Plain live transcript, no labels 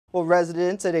Well,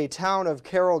 residents at a Town of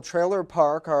Carroll trailer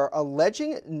park are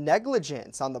alleging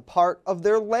negligence on the part of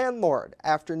their landlord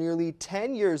after nearly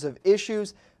 10 years of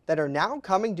issues that are now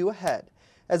coming to a head.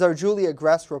 As our Julia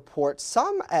Gress reports,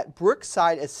 some at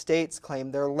Brookside Estates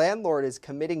claim their landlord is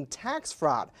committing tax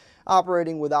fraud,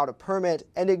 operating without a permit,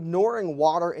 and ignoring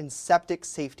water and septic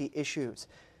safety issues.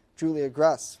 Julia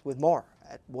Gress with more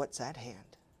at What's at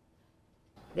Hand.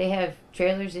 They have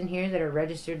trailers in here that are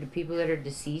registered to people that are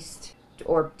deceased,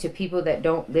 or to people that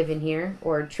don't live in here,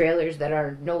 or trailers that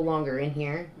are no longer in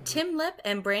here. Tim Lip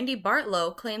and Brandy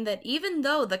Bartlow claim that even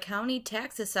though the county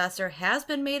tax assessor has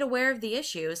been made aware of the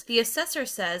issues, the assessor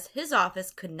says his office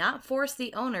could not force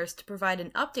the owners to provide an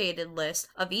updated list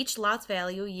of each lot's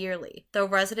value yearly. Though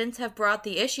residents have brought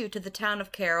the issue to the Town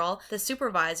of Carroll, the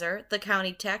supervisor, the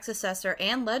county tax assessor,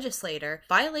 and legislator,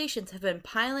 violations have been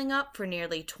piling up for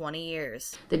nearly 20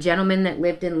 years. The gentleman that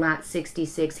lived in lot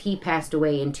 66, he passed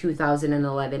away in 2011,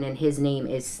 and his name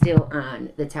is still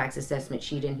on the tax assessment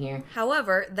sheet in here.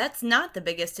 However, that's not the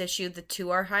biggest issue the two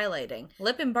are highlighting.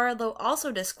 Lip and Barlow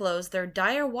also disclosed their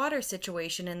dire water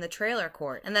situation in the trailer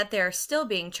court and that they are still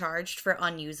being charged for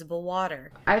unusable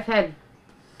water. I've had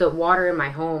the water in my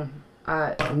home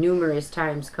numerous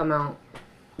times come out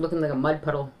looking like a mud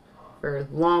puddle for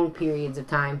long periods of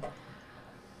time.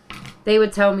 They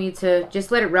would tell me to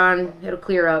just let it run, it'll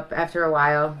clear up after a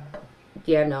while.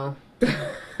 Yeah, no.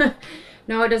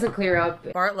 No, it doesn't clear up.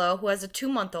 Bartlow, who has a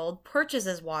 2-month-old,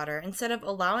 purchases water instead of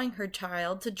allowing her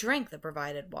child to drink the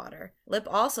provided water. Lip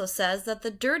also says that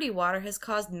the dirty water has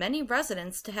caused many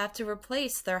residents to have to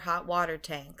replace their hot water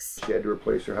tanks. She had to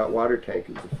replace her hot water tank.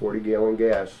 It's a 40-gallon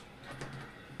gas.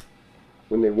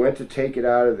 When they went to take it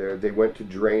out of there, they went to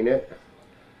drain it.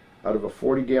 Out of a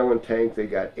 40-gallon tank, they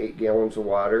got 8 gallons of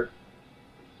water.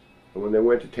 And when they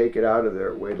went to take it out of there,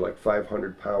 it weighed like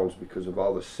 500 pounds because of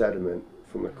all the sediment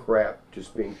from the crap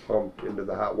just being pumped into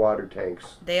the hot water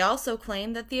tanks. They also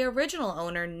claim that the original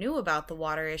owner knew about the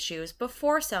water issues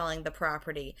before selling the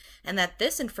property, and that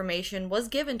this information was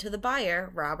given to the buyer,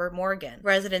 Robert Morgan.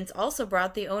 Residents also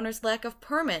brought the owner's lack of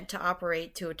permit to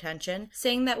operate to attention,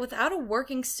 saying that without a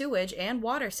working sewage and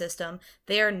water system,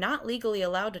 they are not legally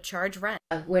allowed to charge rent.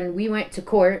 When we went to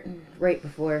court, right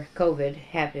before COVID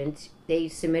happened, they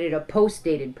submitted a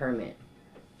post-dated permit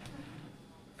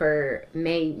for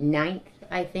May 9th,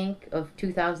 I think, of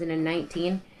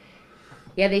 2019.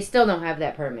 Yeah, they still don't have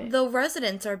that permit. Though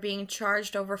residents are being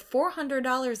charged over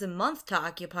 $400 a month to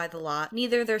occupy the lot,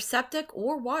 neither their septic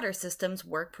or water systems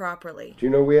work properly. Do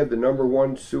you know we have the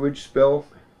 #1 sewage spill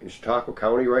in Chautauqua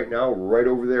County right now, right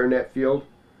over there in that field?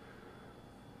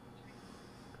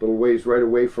 Little ways right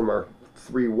away from our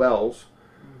 3 wells.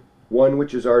 One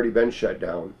which has already been shut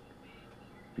down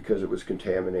because it was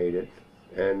contaminated,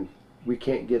 and we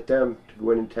can't get them to go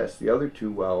in and test the other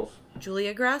 2 wells.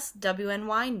 Julia Gress,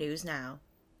 WNY News Now.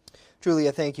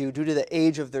 Julia, thank you. Due to the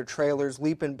age of their trailers,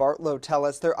 Leap and Bartlow tell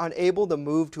us they're unable to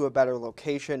move to a better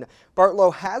location.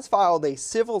 Bartlow has filed a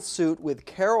civil suit with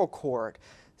Carroll Court,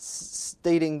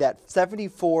 stating that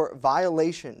 74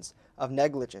 violations of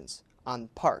negligence on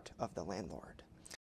part of the landlord.